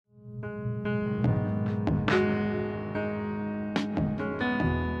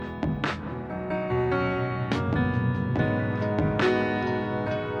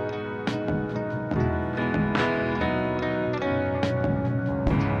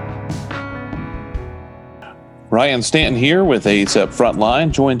Ryan Stanton here with ACEP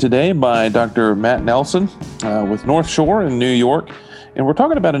Frontline, joined today by Dr. Matt Nelson with North Shore in New York. And we're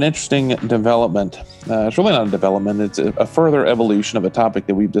talking about an interesting development. It's really not a development, it's a further evolution of a topic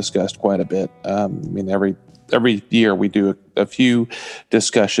that we've discussed quite a bit. Every year we do a few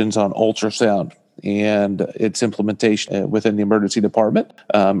discussions on ultrasound and its implementation within the emergency department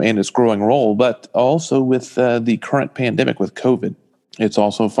and its growing role, but also with the current pandemic with COVID. It's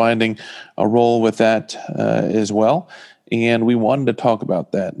also finding a role with that as well. And we wanted to talk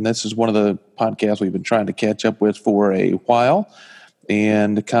about that. And this is one of the podcasts we've been trying to catch up with for a while.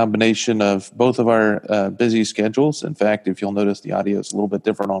 And a combination of both of our busy schedules. In fact, if you'll notice, the audio is a little bit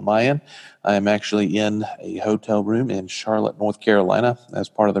different on my end. I am actually in a hotel room in Charlotte, North Carolina, as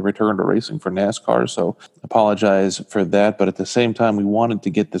part of the return to racing for NASCAR. So apologize for that. But at the same time, we wanted to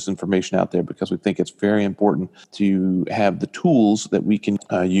get this information out there because we think it's very important to have the tools that we can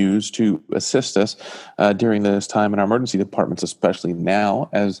use to assist us during this time in our emergency departments, especially now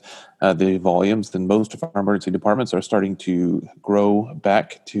as the volumes in most of our emergency departments are starting to grow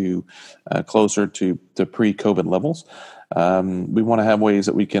back to closer to pre-COVID levels. We want to have ways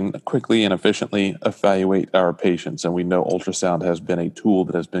that we can quickly and efficiently evaluate our patients, and we know ultrasound has been a tool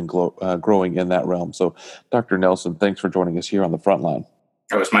that has been growing in that realm. So, Dr. Nelson, thanks for joining us here on the front line.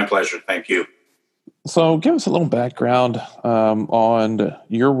 It was my pleasure. Thank you. So give us a little background on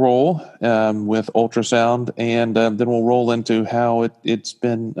your role with ultrasound, and then we'll roll into how it's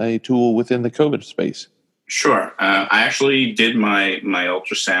been a tool within the COVID space. Sure. I actually did my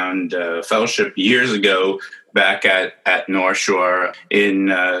ultrasound fellowship years ago back at North Shore in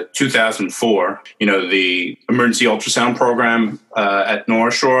 2004. You know, the emergency ultrasound program at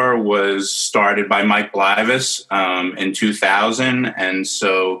North Shore was started by Mike Blivis in 2000. And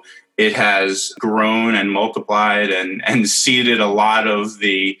so it has grown and multiplied and seeded a lot of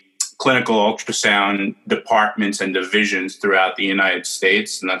the clinical ultrasound departments and divisions throughout the United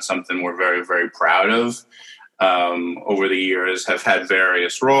States. And that's something we're very, very proud of. Over the years, have had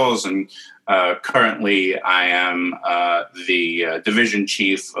various roles. And currently, I am the division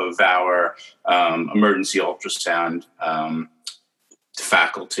chief of our emergency ultrasound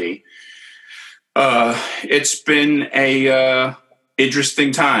faculty. It's been a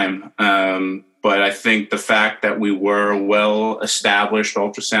interesting time, but I think the fact that we were a well-established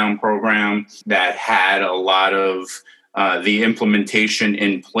ultrasound program that had a lot of the implementation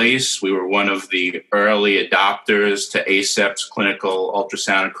in place. We were one of the early adopters to ACEP's clinical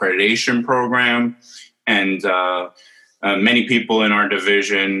ultrasound accreditation program. And many people in our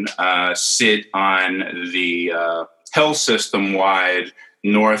division sit on the health system-wide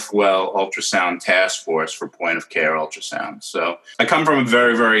Northwell Ultrasound Task Force for point-of-care ultrasound. So I come from a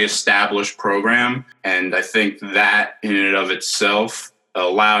very, very established program, and I think that in and of itself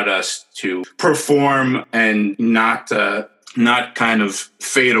allowed us to perform and not kind of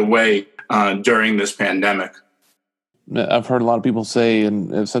fade away during this pandemic. I've heard a lot of people say,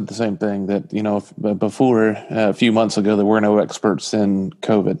 and have said the same thing, that, you know, before a few months ago, there were no experts in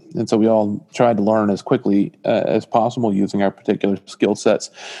COVID. And so we all tried to learn as quickly as possible using our particular skill sets.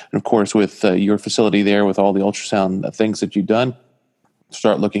 And of course, with your facility there, with all the ultrasound things that you've done,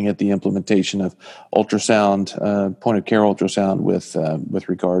 start looking at the implementation of ultrasound, point-of-care ultrasound with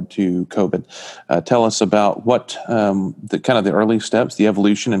regard to COVID. Tell us about what the kind of the early steps, the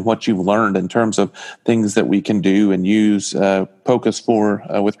evolution, and what you've learned in terms of things that we can do and use POCUS for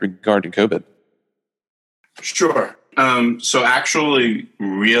with regard to COVID. Sure. So actually,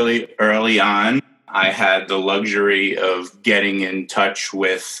 really early on, I had the luxury of getting in touch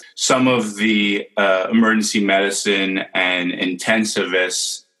with some of the emergency medicine and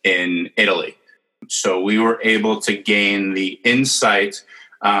intensivists in Italy. So we were able to gain the insight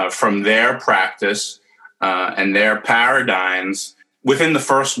from their practice and their paradigms. Within the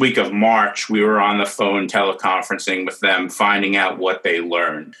first week of March, we were on the phone teleconferencing with them, finding out what they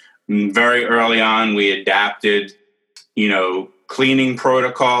learned. Very early on, we adapted, cleaning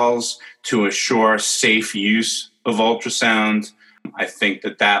protocols to assure safe use of ultrasound. I think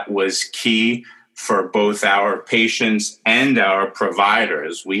that was key for both our patients and our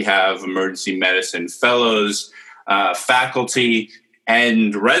providers. We have emergency medicine fellows, faculty,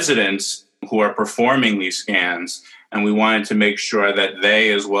 and residents who are performing these scans, and we wanted to make sure that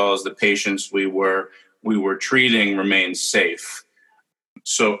they, as well as the patients we were treating, remained safe.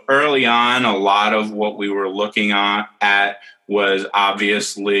 So early on, a lot of what we were looking at was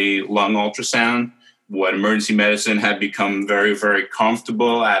obviously lung ultrasound. What emergency medicine had become very, very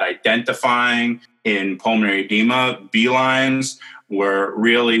comfortable at identifying in pulmonary edema, B-lines, were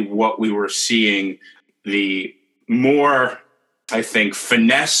really what we were seeing the more, I think,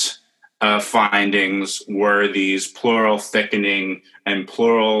 finesse findings were these pleural thickening and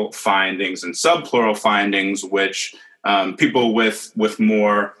pleural findings and subpleural findings, which people with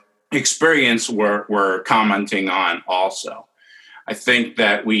more experience were commenting on also. I think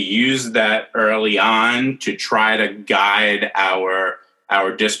that we used that early on to try to guide our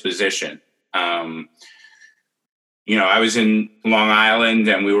disposition. I was in Long Island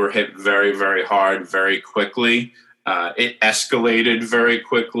and we were hit very, very hard, very quickly. It escalated very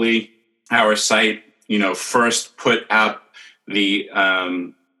quickly. Our site, first put out the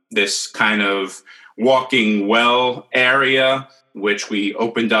this kind of walking well area, which we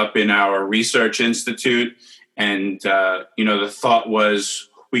opened up in our research institute. And, the thought was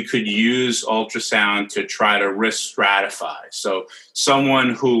we could use ultrasound to try to risk stratify. So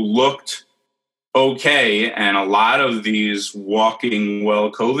someone who looked okay, and a lot of these walking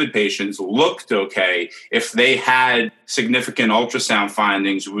well COVID patients looked okay, if they had significant ultrasound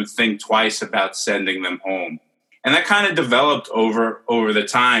findings, we would think twice about sending them home. And that kind of developed over the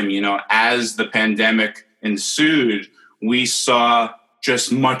time. As the pandemic ensued, we saw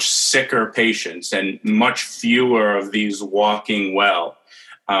just much sicker patients and much fewer of these walking well.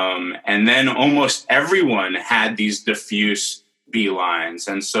 And then almost everyone had these diffuse B-lines.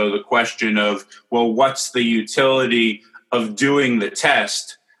 And so the question of, well, what's the utility of doing the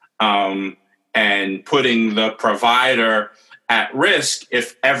test and putting the provider at risk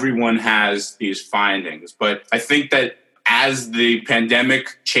if everyone has these findings? But I think that as the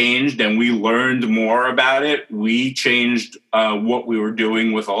pandemic changed and we learned more about it, we changed what we were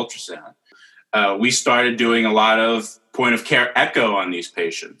doing with ultrasound. We started doing a lot of point of care echo on these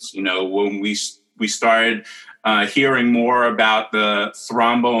patients. When we started hearing more about the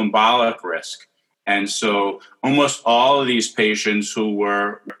thromboembolic risk. And so almost all of these patients who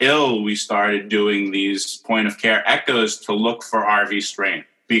were ill, we started doing these point of care echoes to look for RV strain,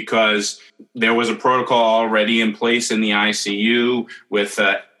 because there was a protocol already in place in the ICU with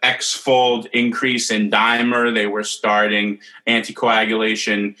X-fold increase in dimer. They were starting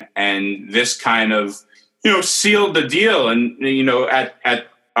anticoagulation, and this kind of, sealed the deal. And, at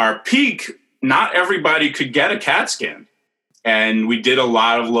our peak, not everybody could get a CAT scan. And we did a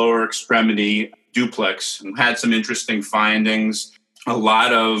lot of lower extremity duplex and had some interesting findings. A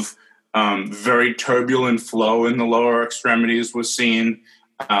lot of very turbulent flow in the lower extremities was seen.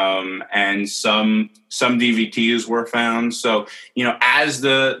 And some DVTs were found. So, as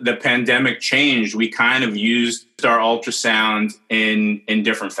the pandemic changed, we kind of used our ultrasound in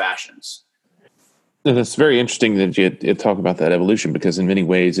different fashions. And it's very interesting that you talk about that evolution, because in many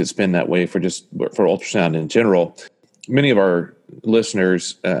ways it's been that way for ultrasound in general. Many of our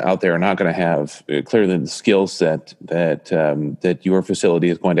listeners out there are not going to have clearly the skill set that your facility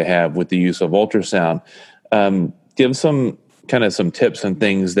is going to have with the use of ultrasound. Give some tips and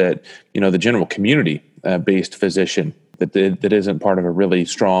things that the general community based physician that isn't part of a really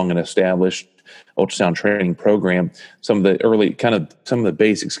strong and established ultrasound training program, some of the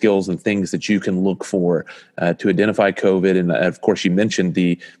basic skills and things that you can look for to identify COVID. And of course, you mentioned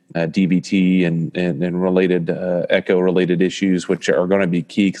the DVT and related echo related issues, which are going to be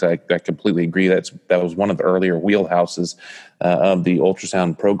key, because I completely agree. That was one of the earlier wheelhouses of the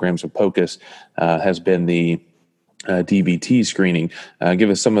ultrasound programs of POCUS has been the DVT screening. Give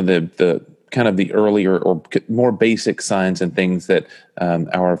us some of the kind of the earlier or more basic signs and things that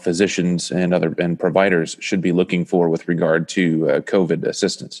our physicians and providers should be looking for with regard to COVID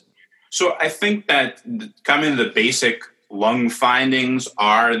assistance. So I think that kind of the basic lung findings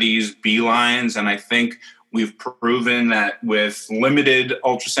are these B-lines, and I think we've proven that with limited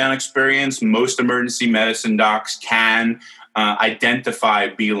ultrasound experience, most emergency medicine docs can identify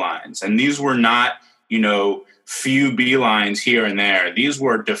B-lines. And these were not, few B-lines here and there. These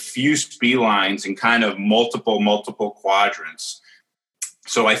were diffuse B-lines in kind of multiple quadrants.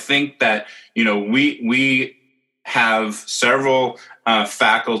 So I think that, we have several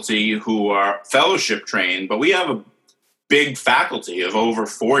faculty who are fellowship trained, but we have a big faculty of over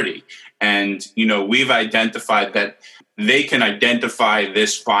 40. And, we've identified that they can identify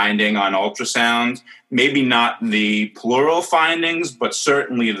this finding on ultrasound, maybe not the pleural findings, but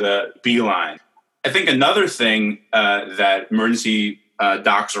certainly the B-line. I think another thing that emergency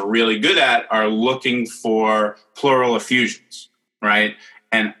docs are really good at are looking for pleural effusions, right?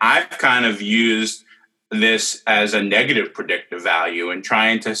 And I've kind of used this as a negative predictive value and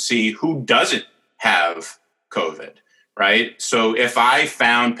trying to see who doesn't have COVID, right? So if I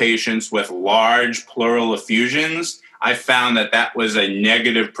found patients with large pleural effusions, I found that was a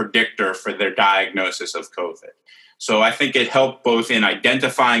negative predictor for their diagnosis of COVID. So I think it helped both in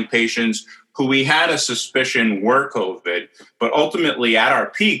identifying patients who we had a suspicion were COVID, but ultimately at our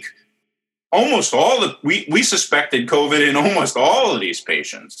peak, almost we suspected COVID in almost all of these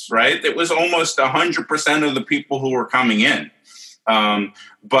patients, right? It was almost 100% of the people who were coming in.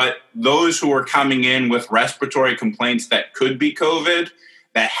 But those who were coming in with respiratory complaints that could be COVID,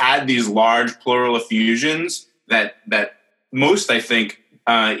 that had these large pleural effusions that most, I think,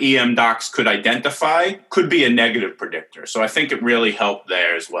 EM docs could identify, could be a negative predictor. So I think it really helped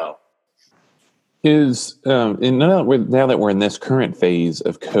there as well. And now that we're in this current phase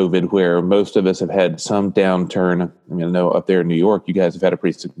of COVID, where most of us have had some downturn, I mean, I know up there in New York, you guys have had a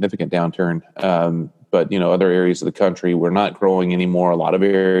pretty significant downturn, but other areas of the country, we're not growing anymore. A lot of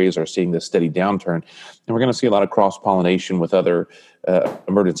areas are seeing this steady downturn, and we're going to see a lot of cross-pollination with other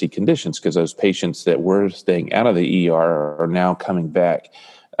emergency conditions because those patients that were staying out of the ER are now coming back.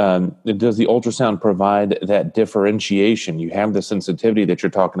 Does the ultrasound provide that differentiation? You have the sensitivity that you're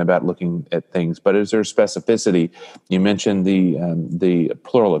talking about looking at things, but is there specificity? You mentioned the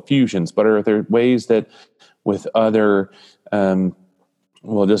pleural effusions, but are there ways that with other,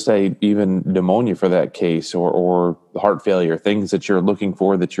 just say even pneumonia for that case, or heart failure, things that you're looking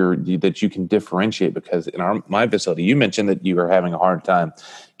for that you can differentiate? Because in my facility, you mentioned that you were having a hard time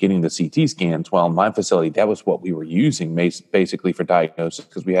getting the CT scans. Well, in my facility, that was what we were using basically for diagnosis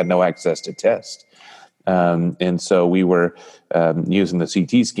because we had no access to tests. And so we were using the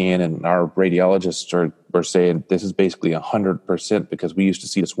CT scan, and our radiologists were saying this is basically 100% because we used to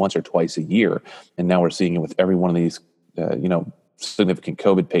see this once or twice a year, and now we're seeing it with every one of these, significant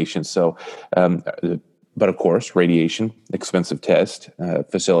COVID patients. So, but of course, radiation, expensive test,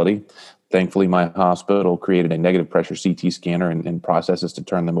 facility. Thankfully, my hospital created a negative pressure CT scanner and processes to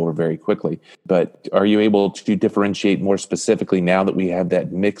turn them over very quickly. But are you able to differentiate more specifically now that we have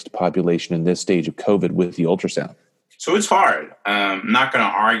that mixed population in this stage of COVID with the ultrasound? So it's hard. I'm not going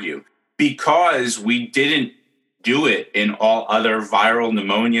to argue because we didn't do it in all other viral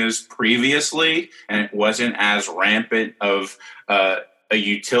pneumonias previously, and it wasn't as rampant of a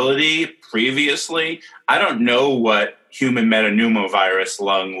utility previously. I don't know what human metapneumovirus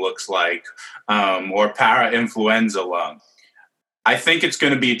lung looks like, or parainfluenza lung. I think it's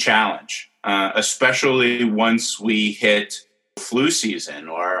going to be a challenge, especially once we hit flu season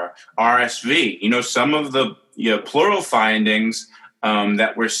or RSV. Some of the pleural findings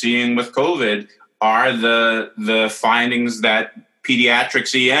that we're seeing with COVID are the findings that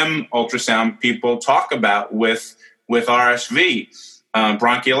pediatrics EM ultrasound people talk about with RSV,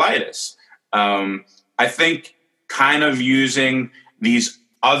 bronchiolitis. I think kind of using these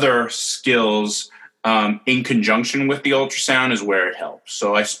other skills in conjunction with the ultrasound is where it helps.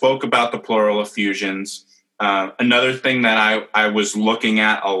 So I spoke about the pleural effusions. Another thing that I was looking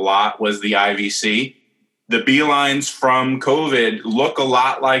at a lot was the IVC. The B lines from COVID look a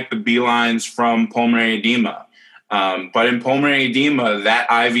lot like the B lines from pulmonary edema. But in pulmonary edema, that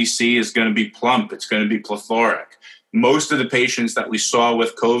IVC is going to be plump. It's going to be plethoric. Most of the patients that we saw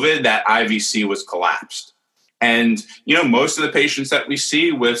with COVID, that IVC was collapsed. And, most of the patients that we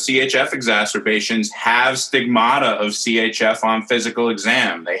see with CHF exacerbations have stigmata of CHF on physical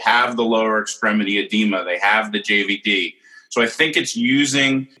exam. They have the lower extremity edema. They have the JVD. So I think it's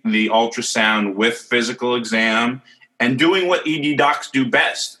using the ultrasound with physical exam and doing what ED docs do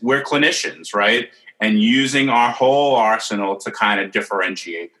best. We're clinicians, right? And using our whole arsenal to kind of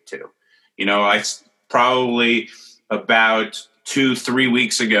differentiate the two. I probably about 2-3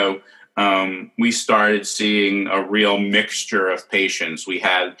 weeks ago, we started seeing a real mixture of patients. We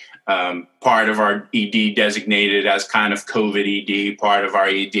had part of our ED designated as kind of COVID ED, part of our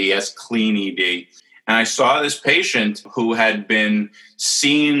ED as clean ED. And I saw this patient who had been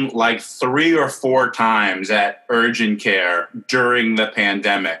seen like 3 or 4 times at urgent care during the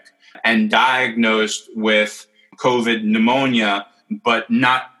pandemic and diagnosed with COVID pneumonia, but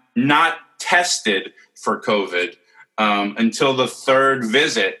not tested for COVID until the 3rd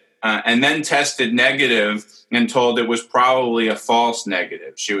visit, and then tested negative and told it was probably a false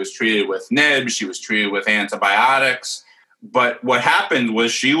negative. She was treated with nibs, she was treated with antibiotics. But what happened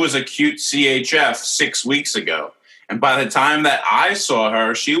was she was acute CHF 6 weeks ago. And by the time that I saw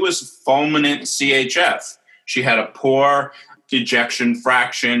her, she was fulminant CHF. She had a poor ejection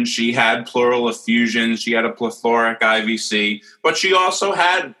fraction. She had pleural effusions. She had a plethoric IVC. But she also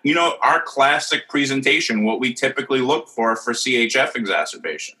had, our classic presentation, what we typically look for CHF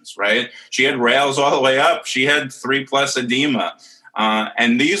exacerbations, right? She had rails all the way up. She had 3+ edema.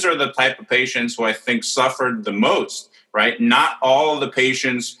 And these are the type of patients who I think suffered the most. Right? Not all of the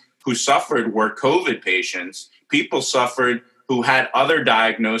patients who suffered were COVID patients. People suffered who had other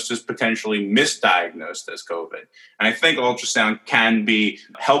diagnoses potentially misdiagnosed as COVID. And I think ultrasound can be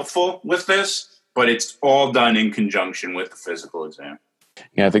helpful with this, but it's all done in conjunction with the physical exam.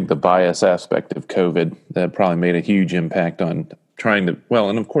 Yeah, I think the bias aspect of COVID that probably made a huge impact on trying to, well,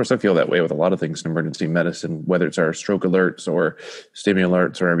 and of course I feel that way with a lot of things in emergency medicine, whether it's our stroke alerts or STEMI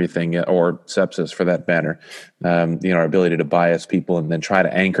alerts or everything, or sepsis for that matter. Our ability to bias people and then try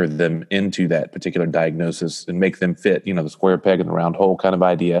to anchor them into that particular diagnosis and make them fit, the square peg in the round hole kind of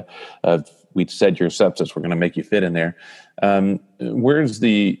idea of, we said you're sepsis, we're going to make you fit in there.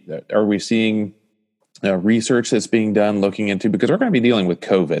 Are we seeing research that's being done looking into, because we're going to be dealing with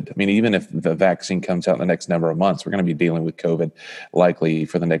COVID. I mean, even if the vaccine comes out in the next number of months, we're going to be dealing with COVID likely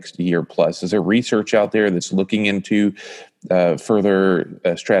for the next year plus. Is there research out there that's looking into further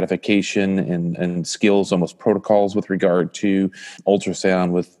stratification and skills, almost protocols with regard to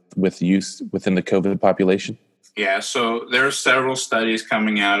ultrasound with use within the COVID population? Yeah, so there are several studies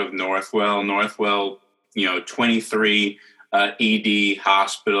coming out of Northwell. Northwell, 23 ED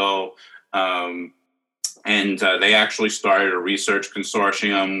hospital. And they actually started a research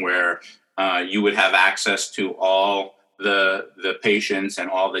consortium where you would have access to all the patients and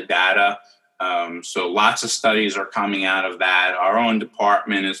all the data. So lots of studies are coming out of that. Our own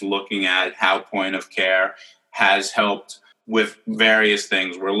department is looking at how point of care has helped with various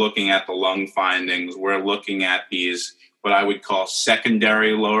things. We're looking at the lung findings. We're looking at these, what I would call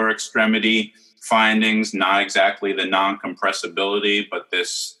secondary lower extremity findings, not exactly the non-compressibility, but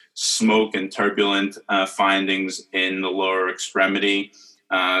this smoke and turbulent findings in the lower extremity.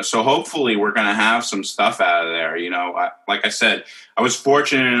 So hopefully we're going to have some stuff out of there. Like I said, I was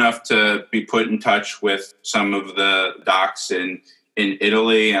fortunate enough to be put in touch with some of the docs in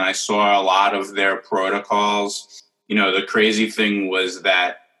Italy, and I saw a lot of their protocols. The crazy thing was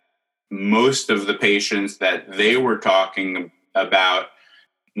that most of the patients that they were talking about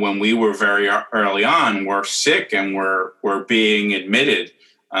when we were very early on were sick and were being admitted.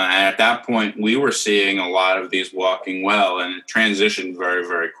 And at that point, we were seeing a lot of these walking well, and it transitioned very,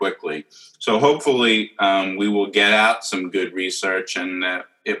 very quickly. So hopefully, we will get out some good research, and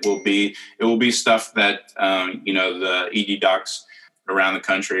it will be stuff that the ED docs around the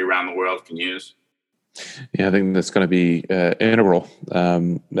country, around the world can use. Yeah, I think that's going to be integral,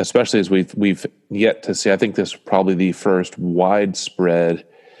 especially as we've yet to see. I think this is probably the first widespread.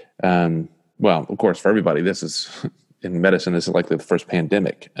 Well, of course, for everybody, this is. In medicine, this is likely the first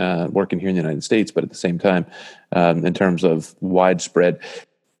pandemic working here in the United States, but at the same time, in terms of widespread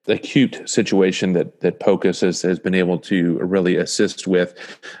acute situation that POCUS has been able to really assist with.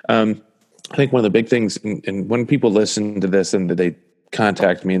 I think one of the big things, and when people listen to this and they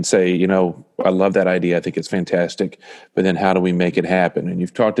contact me and say, I love that idea, I think it's fantastic, but then how do we make it happen? And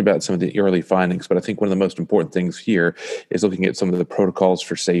you've talked about some of the early findings, but I think one of the most important things here is looking at some of the protocols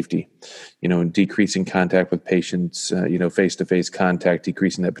for safety, and decreasing contact with patients, face-to-face contact,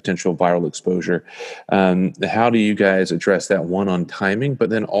 decreasing that potential viral exposure. How do you guys address that, one, on timing, but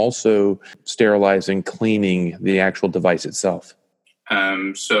then also sterilizing, cleaning the actual device itself?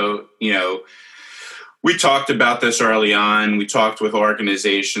 We talked about this early on. We talked with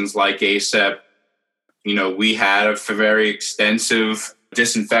organizations like ACEP. We had a very extensive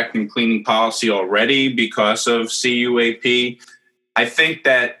disinfectant cleaning policy already because of CUAP. I think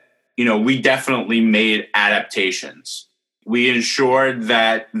that, we definitely made adaptations. We ensured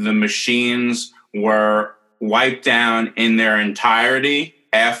that the machines were wiped down in their entirety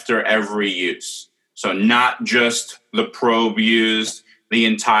after every use. So not just the probe used, the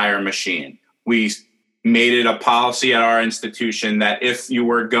entire machine. We made it a policy at our institution that if you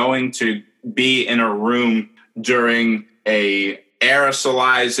were going to be in a room during a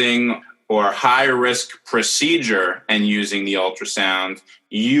aerosolizing or high-risk procedure and using the ultrasound,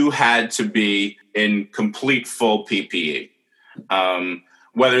 you had to be in complete full PPE,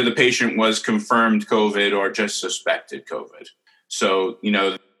 whether the patient was confirmed COVID or just suspected COVID. So,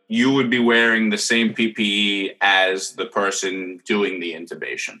 you would be wearing the same PPE as the person doing the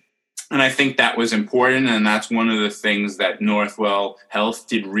intubation. And I think that was important, and that's one of the things that Northwell Health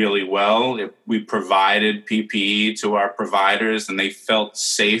did really well. We provided PPE to our providers, and they felt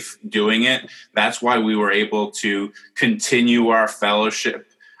safe doing it. That's why we were able to continue our fellowship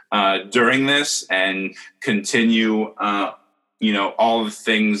during this and continue, all the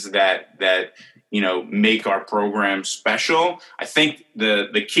things that make our program special. I think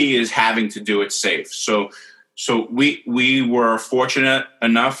the key is having to do it safe. So we were fortunate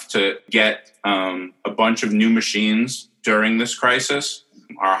enough to get a bunch of new machines during this crisis.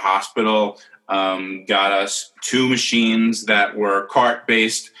 Our hospital got us 2 machines that were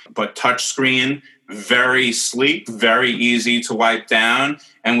cart-based but touchscreen, very sleek, very easy to wipe down,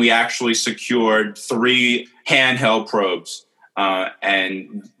 and we actually secured 3 handheld probes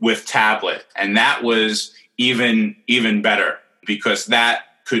and with tablet, and that was even better because that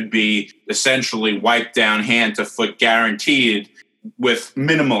could be essentially wiped down hand to foot guaranteed with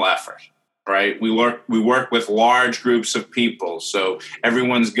minimal effort. Right. We work with large groups of people. So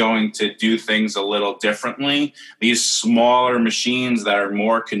everyone's going to do things a little differently. These smaller machines that are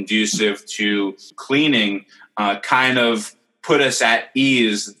more conducive to cleaning kind of put us at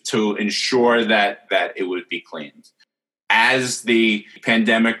ease to ensure that it would be cleaned. As the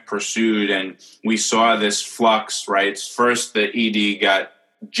pandemic pursued and we saw this flux, right? First, the ED got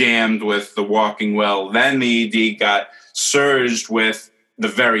jammed with the walking well. Then the ED got surged with the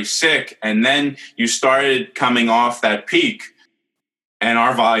very sick. And then you started coming off that peak and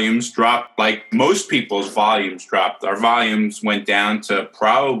our volumes dropped like most people's volumes dropped. Our volumes went down to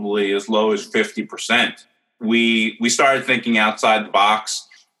probably as low as 50%. We started thinking outside the box.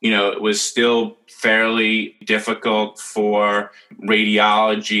 It was still fairly difficult for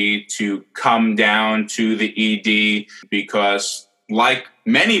radiology to come down to the ED because, like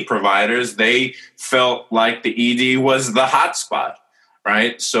many providers, they felt like the ED was the hot spot,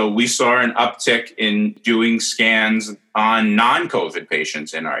 right? So we saw an uptick in doing scans on non-COVID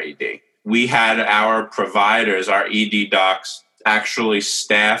patients in our ED. We had our providers, our ED docs, actually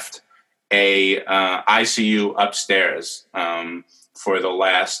staffed a ICU upstairs for the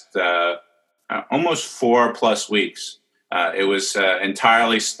last almost 4+ weeks. It was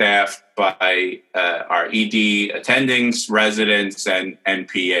entirely staffed by our ED attendings, residents, and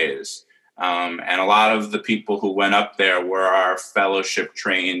PAs. And a lot of the people who went up there were our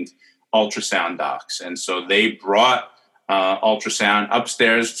fellowship-trained ultrasound docs. And so they brought ultrasound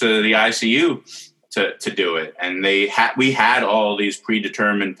upstairs to the ICU to do it. And we had all these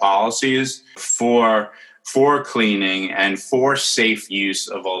predetermined policies for cleaning and for safe use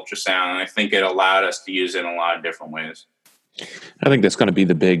of ultrasound. And I think it allowed us to use it in a lot of different ways. I think that's going to be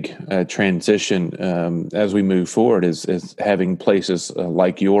the big transition as we move forward is having places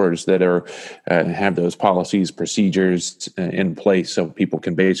like yours that are have those policies, procedures in place so people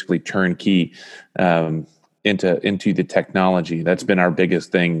can basically turnkey into the technology. That's been our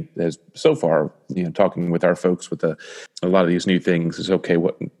biggest thing as so far, talking with our folks with a lot of these new things is okay,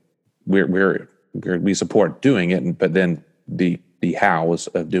 what we support doing it, but then the hows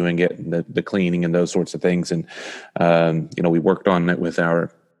of doing it and the cleaning and those sorts of things. And, we worked on it with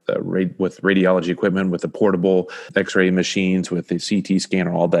our with radiology equipment, with the portable X-ray machines, with the CT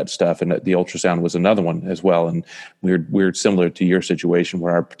scanner, all that stuff. And the ultrasound was another one as well. And we're similar to your situation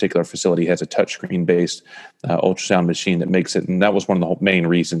where our particular facility has a touchscreen based ultrasound machine that makes it. And that was one of the main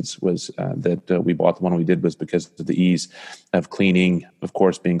reasons was that we bought the one we did was because of the ease of cleaning, of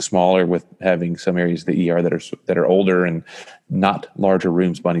course, being smaller with having some areas of the ER that are older and not larger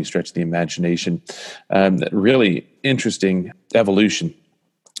rooms by any stretch of the imagination. Really interesting evolution.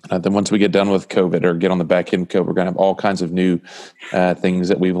 Then once we get done with COVID or get on the back end of COVID, we're going to have all kinds of new things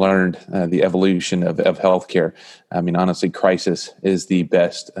that we've learned, the evolution of healthcare. I mean, honestly, crisis is the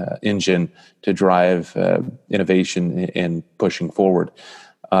best engine to drive innovation and pushing forward.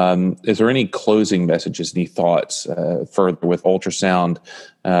 Is there any closing messages, any thoughts further with ultrasound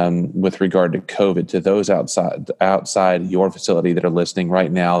with regard to COVID to those outside your facility that are listening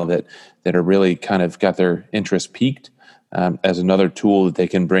right now that are really kind of got their interest piqued? As another tool that they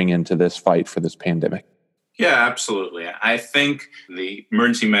can bring into this fight for this pandemic? Yeah, absolutely. I think the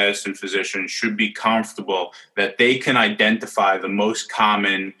emergency medicine physician should be comfortable that they can identify the most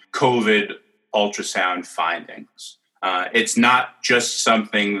common COVID ultrasound findings. It's not just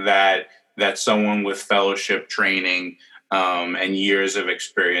something that someone with fellowship training and years of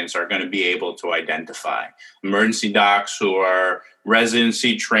experience are going to be able to identify. Emergency docs who are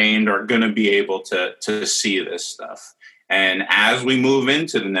residency trained are going to be able to see this stuff. And as we move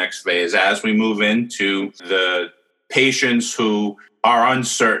into the next phase, as we move into the patients who are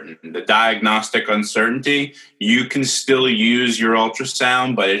uncertain, the diagnostic uncertainty, you can still use your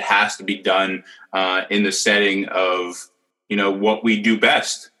ultrasound, but it has to be done in the setting of, what we do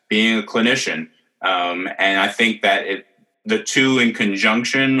best, being a clinician. And I think that the two in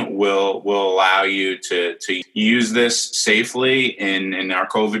conjunction will allow you to use this safely in our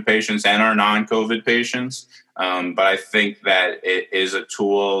COVID patients and our non-COVID patients. But I think that it is a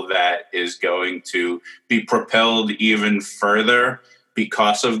tool that is going to be propelled even further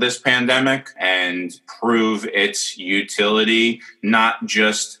because of this pandemic and prove its utility, not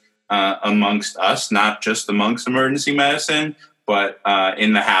just amongst us, not just amongst emergency medicine, but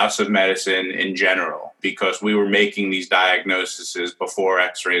in the house of medicine in general, because we were making these diagnoses before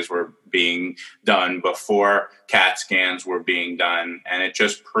x-rays were being done, before CAT scans were being done. And it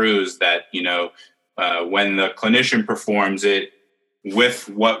just proves that, when the clinician performs it with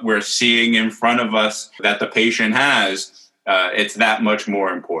what we're seeing in front of us that the patient has, it's that much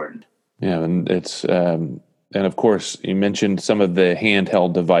more important. Yeah, and it's and of course you mentioned some of the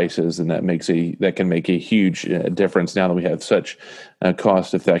handheld devices, and that can make a huge difference now that we have such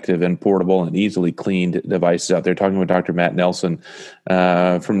cost-effective and portable and easily cleaned devices out there. Talking with Dr. Matt Nelson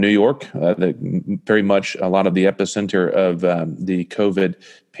from New York, very much a lot of the epicenter of the COVID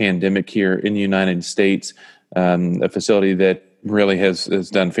pandemic here in the United States. A facility that really has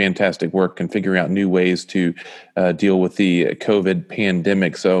done fantastic work in figuring out new ways to deal with the COVID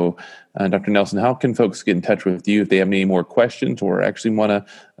pandemic. So, Dr. Nelson, how can folks get in touch with you if they have any more questions or actually want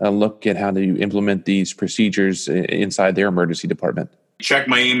to look at how to implement these procedures inside their emergency department? Check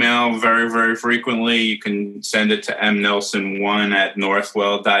my email very, very frequently. You can send it to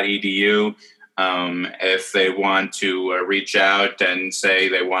mnelson1@northwell.edu. If they want to reach out and say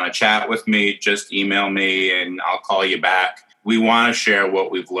they want to chat with me, just email me and I'll call you back. We want to share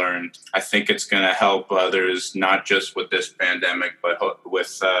what we've learned. I think it's going to help others, not just with this pandemic, but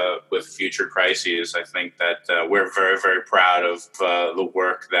with future crises. I think that we're very, very proud of the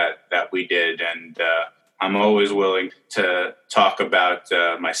work that we did, and I'm always willing to talk about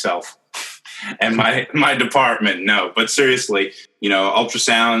myself and my department. No, but seriously,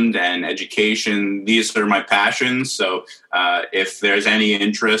 ultrasound and education, these are my passions. So if there's any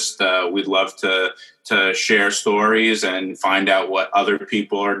interest, we'd love to share stories and find out what other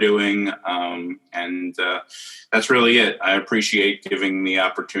people are doing. And that's really it. I appreciate giving the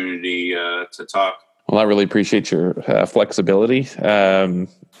opportunity to talk. Well, I really appreciate your flexibility. I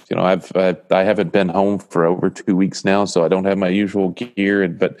haven't been home for over 2 weeks now, so I don't have my usual gear.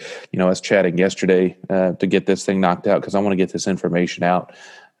 But I was chatting yesterday to get this thing knocked out because I want to get this information out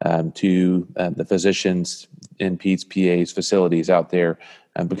to the physicians, NPs, PAs, facilities out there,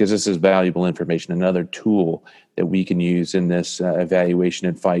 because this is valuable information, another tool that we can use in this evaluation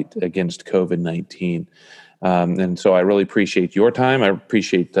and fight against COVID-19. And so I really appreciate your time. I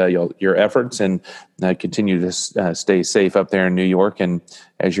appreciate your efforts, and continue to stay safe up there in New York. And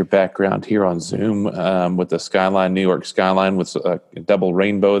as your background here on Zoom with the skyline, New York skyline with a double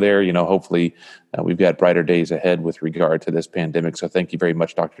rainbow there, hopefully we've got brighter days ahead with regard to this pandemic. So thank you very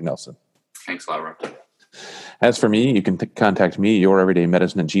much, Dr. Nelson. Thanks a lot, Rob. As for me, you can contact me,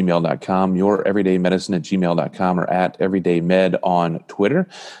 youreverydaymedicine@gmail.com, youreverydaymedicine@gmail.com, or @everydaymed on Twitter.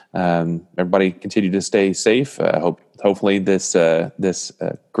 Everybody continue to stay safe. Hopefully this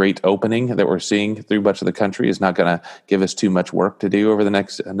great opening that we're seeing through much of the country is not going to give us too much work to do over the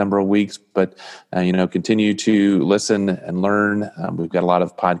next number of weeks. But, continue to listen and learn. We've got a lot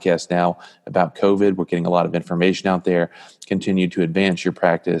of podcasts now about COVID. We're getting a lot of information out there. Continue to advance your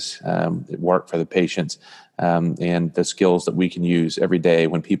practice, work for the patients, and the skills that we can use every day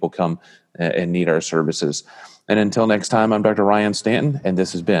when people come and need our services. And until next time, I'm Dr. Ryan Stanton, and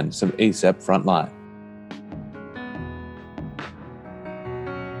this has been some ACEP Frontline.